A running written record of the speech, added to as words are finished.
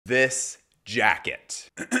this jacket.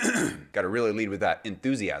 Gotta really lead with that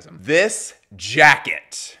enthusiasm. This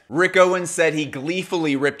jacket. Rick Owens said he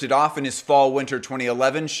gleefully ripped it off in his fall-winter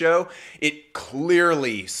 2011 show. It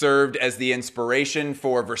clearly served as the inspiration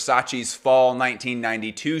for Versace's fall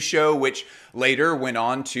 1992 show, which later went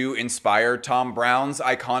on to inspire Thom Browne's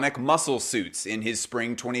iconic muscle suits in his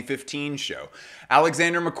spring 2015 show.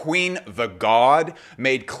 Alexander McQueen, the God,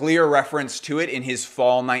 made clear reference to it in his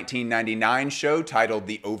fall 1999 show titled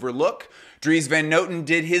The Overlook. Dries Van Noten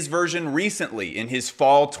did his version recently in his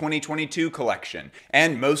fall 2022 collection.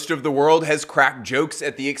 And most of the world has cracked jokes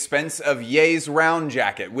at the expense of Ye's round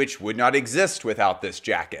jacket, which would not exist without this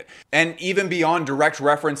jacket. And even beyond direct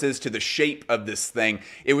references to the shape of this thing,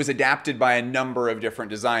 it was adapted by a number of different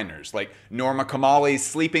designers. Like Norma Kamali's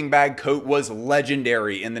sleeping bag coat was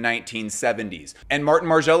legendary in the 1970s. And Martin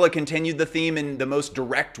Margiela continued the theme in the most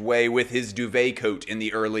direct way with his duvet coat in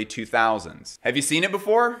the early 2000s. Have you seen it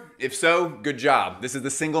before? If so, good job. This is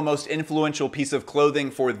the single most influential piece of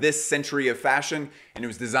clothing for this century of fashion, and it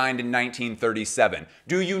was designed in 1937.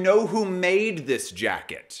 Do you know who made this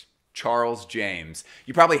jacket? Charles James.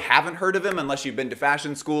 You probably haven't heard of him unless you've been to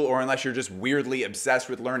fashion school or unless you're just weirdly obsessed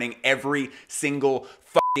with learning every single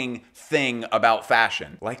fucking thing about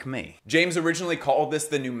fashion, like me. James originally called this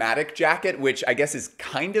the pneumatic jacket, which I guess is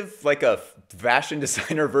kind of like a fashion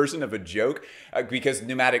designer version of a joke, because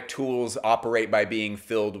pneumatic tools operate by being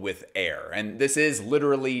filled with air, and this is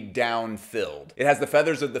literally down-filled. It has the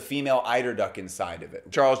feathers of the female eiderduck inside of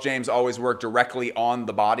it. Charles James always worked directly on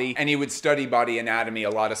the body, and he would study body anatomy a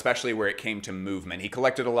lot, especially where it came to movement. He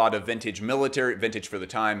collected a lot of vintage for the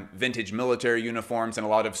time, vintage military uniforms and a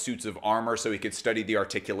lot of suits of armor so he could study the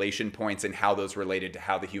articulation points and how those related to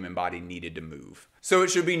how the human body needed to move. So it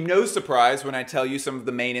should be no surprise when I tell you some of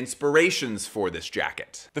the main inspirations for this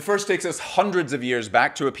jacket. The first takes us hundreds of years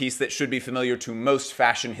back to a piece that should be familiar to most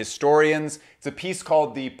fashion historians. It's a piece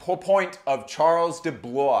called the Pourpoint of Charles de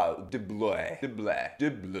Blois.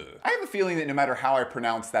 I have a feeling that no matter how I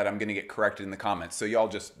pronounce that, I'm gonna get corrected in the comments, so y'all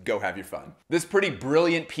just go have your fun. This pretty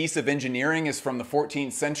brilliant piece of engineering is from the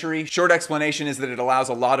 14th century. Short explanation is that it allows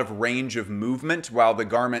a lot of range of movement while the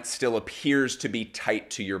garment still appears to be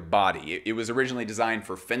tight to your body. It was originally designed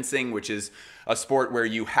for fencing, which is a sport where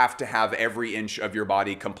you have to have every inch of your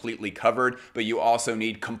body completely covered, but you also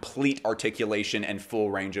need complete articulation and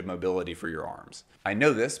full range of mobility for your arms. I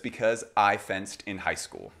know this because I fenced in high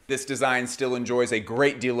school. This design still enjoys a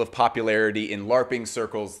great deal of popularity in LARPing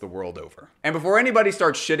circles the world over. And before anybody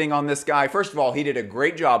starts shitting on this guy, first of all, he did a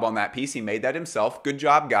great job on that piece. He made that himself. Good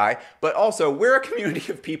job, guy. But also, we're a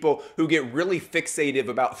community of people who get really fixative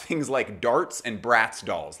about things like darts and Bratz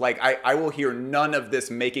dolls. Like, I will hear none of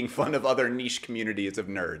this making fun of other niche communities of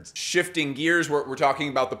nerds. Shifting gears, we're talking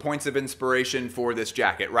about the points of inspiration for this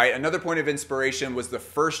jacket, right? Another point of inspiration was the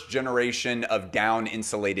first generation of down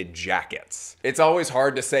insulated jackets. It's always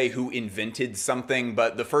hard to say who invented something,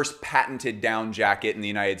 but the first patented down jacket in the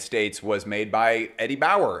United States was made by Eddie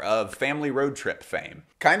Bauer of Family Road Trip fame.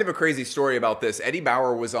 Kind of a crazy story about this. Eddie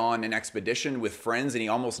Bauer was on an expedition with friends and he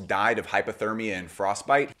almost died of hypothermia and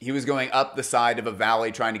frostbite. He was going up the side of a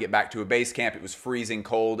valley trying to get back to a base camp. It was freezing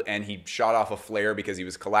cold and he shot off a flare because he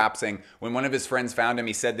was collapsing. When one of his friends found him,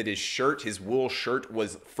 he said that his wool shirt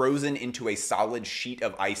was frozen into a solid sheet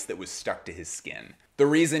of ice that was stuck to his skin. The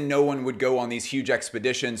reason no one would go on these huge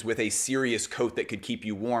expeditions with a serious coat that could keep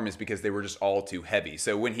you warm is because they were just all too heavy.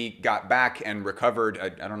 So when he got back and recovered, I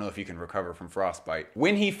don't know if you can recover from frostbite.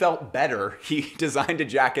 When he felt better, he designed a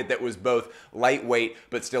jacket that was both lightweight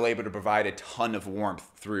but still able to provide a ton of warmth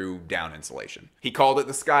through down insulation. He called it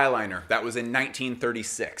the Skyliner. That was in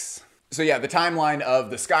 1936. So yeah, the timeline of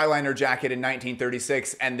the Skyliner jacket in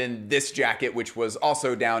 1936 and then this jacket, which was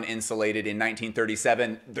also down insulated in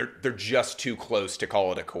 1937, they're just too close to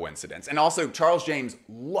call it a coincidence. And also, Charles James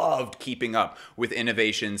loved keeping up with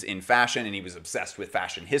innovations in fashion, and he was obsessed with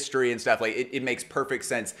fashion history and stuff. Like, it makes perfect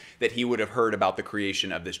sense that he would have heard about the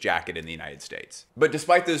creation of this jacket in the United States. But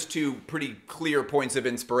despite those two pretty clear points of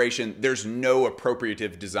inspiration, there's no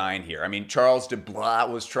appropriative design here. I mean, Charles de Blois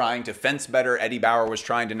was trying to fence better, Eddie Bauer was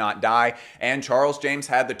trying to not die, and Charles James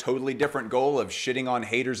had the totally different goal of shitting on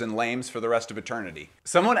haters and lames for the rest of eternity.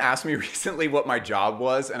 Someone asked me recently what my job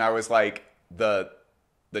was, and I was like, the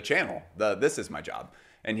channel, this is my job.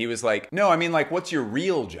 And he was like, no, I mean, like, what's your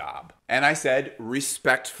real job? And I said,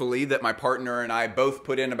 respectfully, that my partner and I both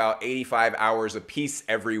put in about 85 hours a piece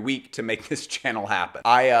every week to make this channel happen.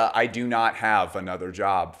 I do not have another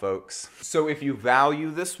job, folks. So if you value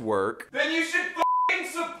this work, then you should f***ing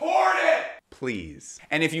support it! Please.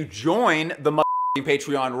 And if you join the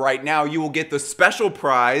Patreon right now, you will get the special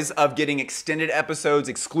prize of getting extended episodes,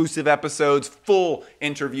 exclusive episodes, full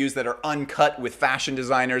interviews that are uncut with fashion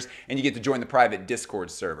designers, and you get to join the private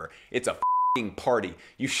Discord server. It's a party.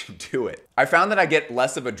 You should do it. I found that I get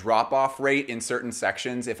less of a drop-off rate in certain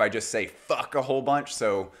sections if I just say fuck a whole bunch,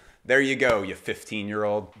 so there you go, you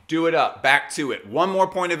 15-year-old. Do it up. Back to it. One more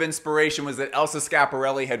point of inspiration was that Elsa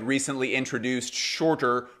Schiaparelli had recently introduced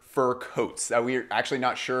shorter fur coats. We're actually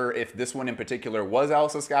not sure if this one in particular was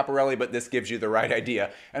Elsa Schiaparelli, but this gives you the right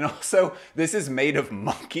idea. And also, this is made of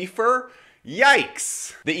monkey fur.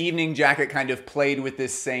 Yikes! The evening jacket kind of played with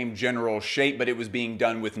this same general shape, but it was being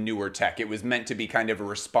done with newer tech. It was meant to be kind of a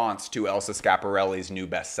response to Elsa Schiaparelli's new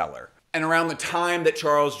bestseller. And around the time that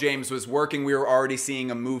Charles James was working, we were already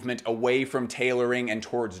seeing a movement away from tailoring and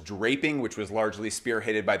towards draping, which was largely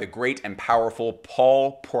spearheaded by the great and powerful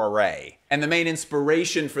Paul Poiret. And the main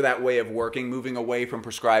inspiration for that way of working, moving away from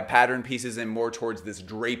prescribed pattern pieces and more towards this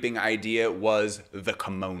draping idea, was the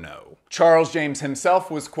kimono. Charles James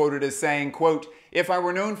himself was quoted as saying, quote, "If I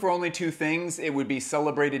were known for only two things, it would be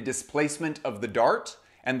celebrated displacement of the dart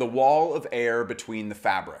and the wall of air between the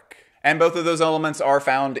fabric." And both of those elements are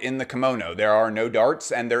found in the kimono. There are no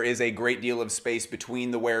darts, and there is a great deal of space between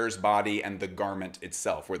the wearer's body and the garment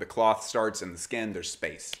itself. Where the cloth starts and the skin, there's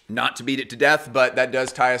space. Not to beat it to death, but that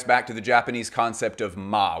does tie us back to the Japanese concept of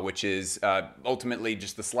ma, which is ultimately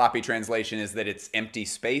just the sloppy translation is that it's empty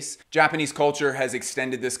space. Japanese culture has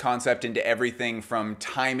extended this concept into everything from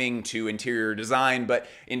timing to interior design, but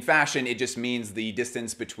in fashion, it just means the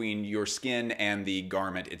distance between your skin and the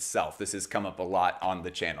garment itself. This has come up a lot on the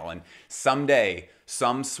channel, and someday,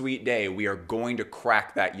 some sweet day, we are going to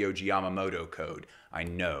crack that Yohji Yamamoto code. I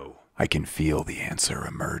know. I can feel the answer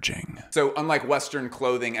emerging. So unlike Western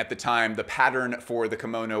clothing at the time, the pattern for the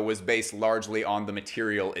kimono was based largely on the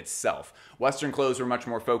material itself. Western clothes were much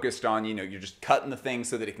more focused on, you're just cutting the thing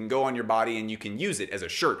so that it can go on your body and you can use it as a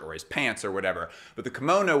shirt or as pants or whatever. But the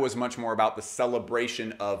kimono was much more about the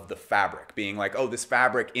celebration of the fabric, being like, oh, this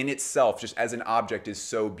fabric in itself, just as an object, is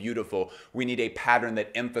so beautiful. We need a pattern that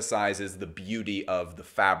emphasizes the beauty of the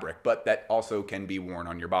fabric, but that also can be worn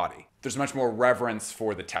on your body. There's much more reverence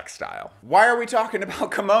for the textile. Why are we talking about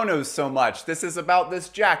kimonos so much? This is about this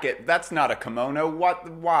jacket. That's not a kimono. What?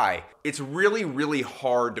 Why? It's really, really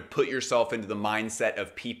hard to put yourself into the mindset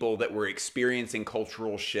of people that were experiencing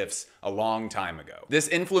cultural shifts a long time ago. This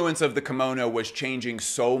influence of the kimono was changing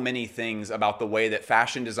so many things about the way that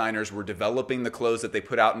fashion designers were developing the clothes that they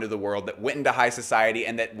put out into the world that went into high society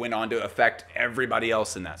and that went on to affect everybody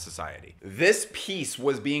else in that society. This piece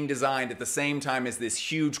was being designed at the same time as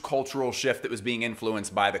this huge cultural shift that was being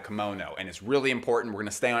influenced by the kimono, and it's really important. We're going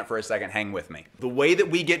to stay on it for a second. Hang with me. The way that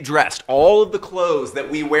we get dressed, all of the clothes that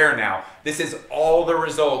we wear now, this is all the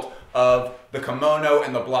result of the kimono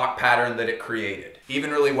and the block pattern that it created.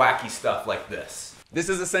 Even really wacky stuff like this. This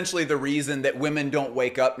is essentially the reason that women don't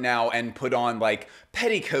wake up now and put on like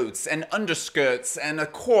petticoats and underskirts and a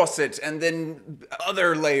corset and then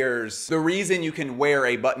other layers. The reason you can wear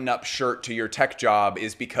a button-up shirt to your tech job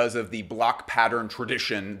is because of the block pattern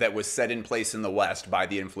tradition that was set in place in the West by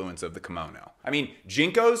the influence of the kimono. I mean,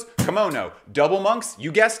 Jinkos, kimono. Double monks,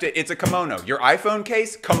 you guessed it, it's a kimono. Your iPhone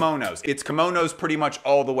case, kimonos. It's kimonos pretty much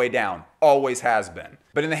all the way down. Always has been.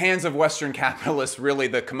 But in the hands of Western capitalists, really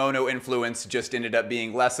the kimono influence just ended up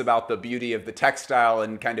being less about the beauty of the textile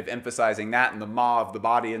and kind of emphasizing that and the ma of the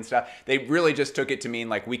body and stuff. They really just took it to mean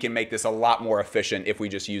like we can make this a lot more efficient if we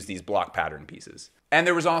just use these block pattern pieces. And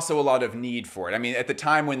there was also a lot of need for it. I mean, at the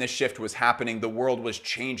time when this shift was happening, the world was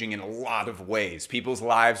changing in a lot of ways. People's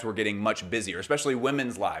lives were getting much busier, especially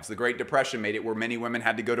women's lives. The Great Depression made it where many women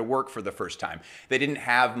had to go to work for the first time. They didn't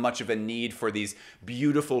have much of a need for these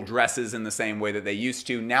beautiful dresses in the same way that they used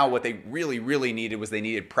to. Now what they really, really needed was they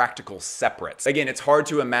needed practical separates. Again, it's hard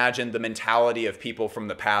to imagine the mentality of people from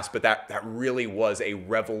the past, but that really was a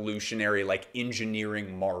revolutionary, like,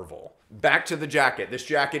 engineering marvel. Back to the jacket. This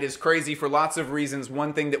jacket is crazy for lots of reasons.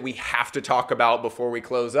 One thing that we have to talk about before we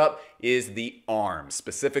close up is the arms,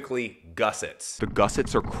 specifically gussets. The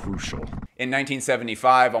gussets are crucial. In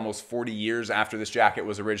 1975, almost 40 years after this jacket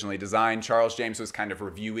was originally designed, Charles James was kind of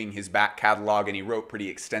reviewing his back catalog, and he wrote pretty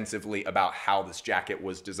extensively about how this jacket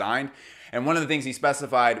was designed. And one of the things he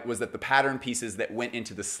specified was that the pattern pieces that went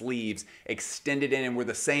into the sleeves extended in and were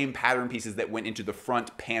the same pattern pieces that went into the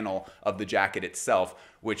front panel of the jacket itself,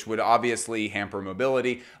 which would obviously hamper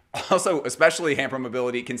mobility. Also, especially hamper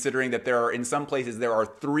mobility, considering that in some places, there are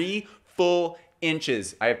 3 full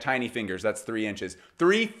inches. I have tiny fingers, that's 3 inches.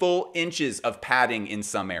 3 full inches of padding in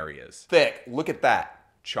some areas. Thick, look at that.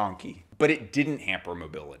 chonky. But it didn't hamper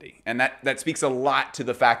mobility. And that speaks a lot to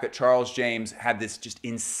the fact that Charles James had this just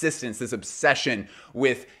insistence, this obsession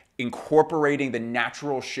with incorporating the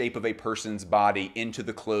natural shape of a person's body into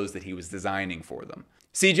the clothes that he was designing for them.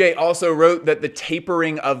 CJ also wrote that the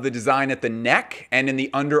tapering of the design at the neck and in the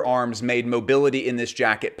underarms made mobility in this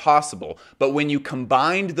jacket possible. But when you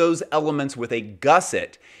combined those elements with a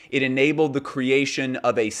gusset, it enabled the creation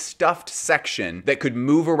of a stuffed section that could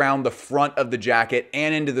move around the front of the jacket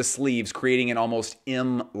and into the sleeves, creating an almost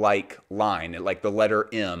M-like line, like the letter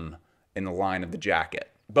M in the line of the jacket.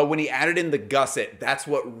 But when he added in the gusset, that's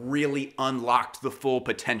what really unlocked the full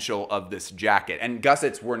potential of this jacket. And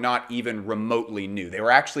gussets were not even remotely new. They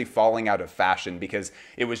were actually falling out of fashion because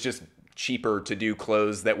it was just cheaper to do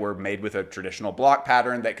clothes that were made with a traditional block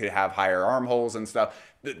pattern that could have higher armholes and stuff.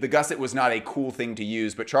 The gusset was not a cool thing to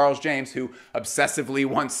use, but Charles James, who obsessively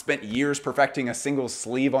once spent years perfecting a single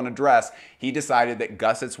sleeve on a dress, he decided that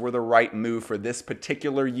gussets were the right move for this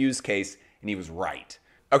particular use case, and he was right.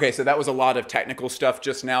 Okay, so that was a lot of technical stuff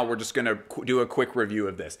just now. We're just gonna do a quick review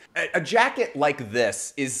of this. A jacket like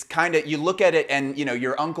this is kind of, you look at it and, you know,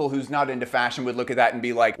 your uncle who's not into fashion would look at that and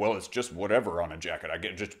be like, well, it's just whatever on a jacket.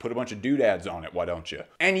 Just put a bunch of doodads on it, why don't you?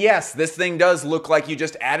 And yes, this thing does look like you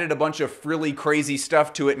just added a bunch of frilly, crazy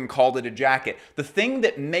stuff to it and called it a jacket. The thing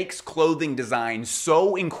that makes clothing design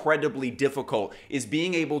so incredibly difficult is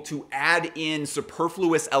being able to add in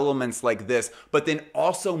superfluous elements like this, but then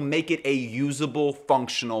also make it a usable,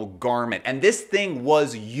 functional garment. And this thing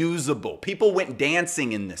was usable. People went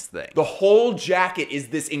dancing in this thing. The whole jacket is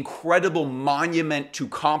this incredible monument to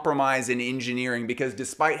compromise in engineering, because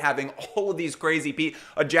despite having all of these crazy pieces,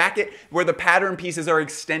 a jacket where the pattern pieces are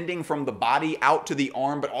extending from the body out to the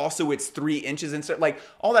arm, but also it's 3 inches and stuff, like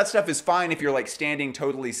all that stuff is fine if you're like standing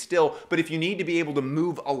totally still, but if you need to be able to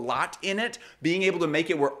move a lot in it, being able to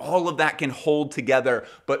make it where all of that can hold together,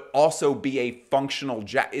 but also be a functional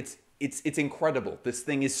jacket, it's incredible. This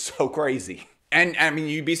thing is so crazy. And I mean,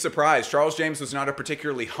 you'd be surprised. Charles James was not a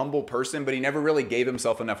particularly humble person, but he never really gave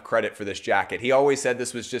himself enough credit for this jacket. He always said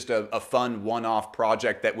this was just a fun one-off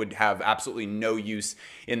project that would have absolutely no use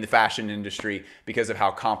in the fashion industry because of how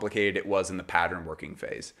complicated it was in the pattern working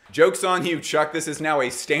phase. Joke's on you, Chuck. This is now a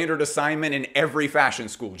standard assignment in every fashion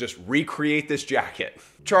school. Just recreate this jacket.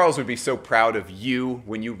 Charles would be so proud of you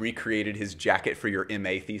when you recreated his jacket for your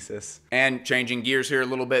MA thesis. And changing gears here a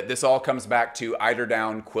little bit, this all comes back to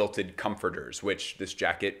eiderdown quilted comforters, which this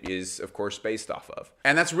jacket is, of course, based off of.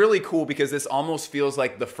 And that's really cool because this almost feels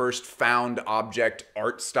like the first found object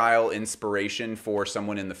art style inspiration for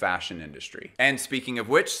someone in the fashion industry. And speaking of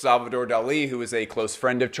which, Salvador Dali, who is a close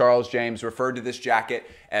friend of Charles James, referred to this jacket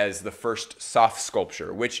as the first soft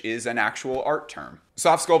sculpture, which is an actual art term.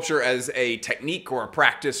 Soft sculpture as a technique or a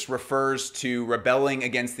practice refers to rebelling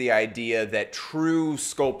against the idea that true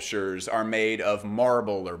sculptures are made of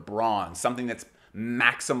marble or bronze, something that's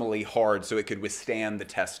maximally hard so it could withstand the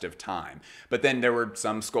test of time. But then there were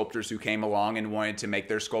some sculptors who came along and wanted to make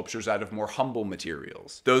their sculptures out of more humble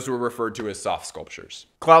materials. Those were referred to as soft sculptures.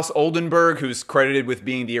 Klaus Oldenburg, who's credited with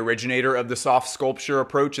being the originator of the soft sculpture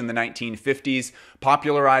approach in the 1950s,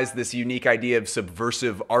 popularized this unique idea of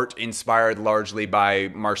subversive art inspired largely by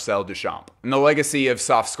Marcel Duchamp. And the legacy of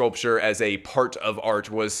soft sculpture as a part of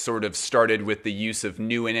art was sort of started with the use of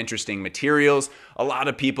new and interesting materials. A lot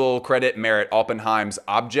of people credit Merritt Oppenheim's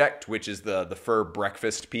Object, which is the fur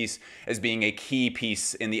breakfast piece, as being a key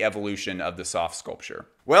piece in the evolution of the soft sculpture.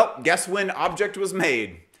 Well, guess when Object was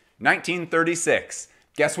made? 1936.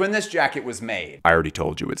 Guess when this jacket was made? I already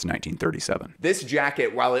told you it's 1937. This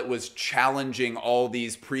jacket, while it was challenging all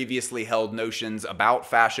these previously held notions about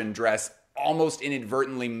fashion dress, almost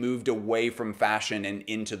inadvertently moved away from fashion and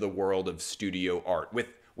into the world of studio art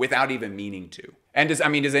without even meaning to. And does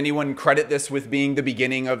anyone credit this with being the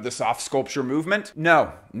beginning of the soft sculpture movement?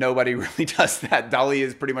 No, nobody really does that. Dali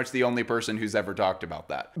is pretty much the only person who's ever talked about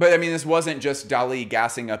that. But I mean, this wasn't just Dali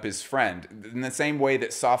gassing up his friend. In the same way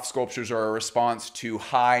that soft sculptures are a response to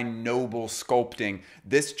high, noble sculpting,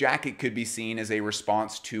 this jacket could be seen as a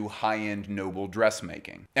response to high-end, noble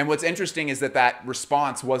dressmaking. And what's interesting is that that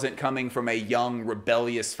response wasn't coming from a young,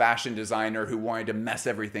 rebellious fashion designer who wanted to mess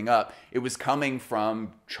everything up. It was coming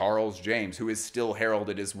from Charles James, who is still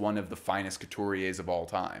heralded as one of the finest couturiers of all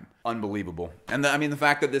time. Unbelievable. And the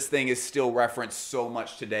fact that this thing is still referenced so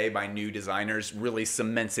much today by new designers really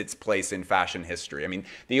cements its place in fashion history. I mean,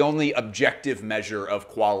 the only objective measure of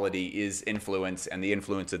quality is influence, and the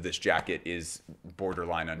influence of this jacket is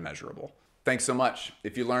borderline unmeasurable. Thanks so much.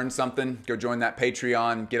 If you learned something, go join that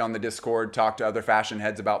Patreon, get on the Discord, talk to other fashion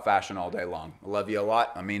heads about fashion all day long. I love you a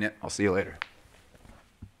lot. I mean it. I'll see you later.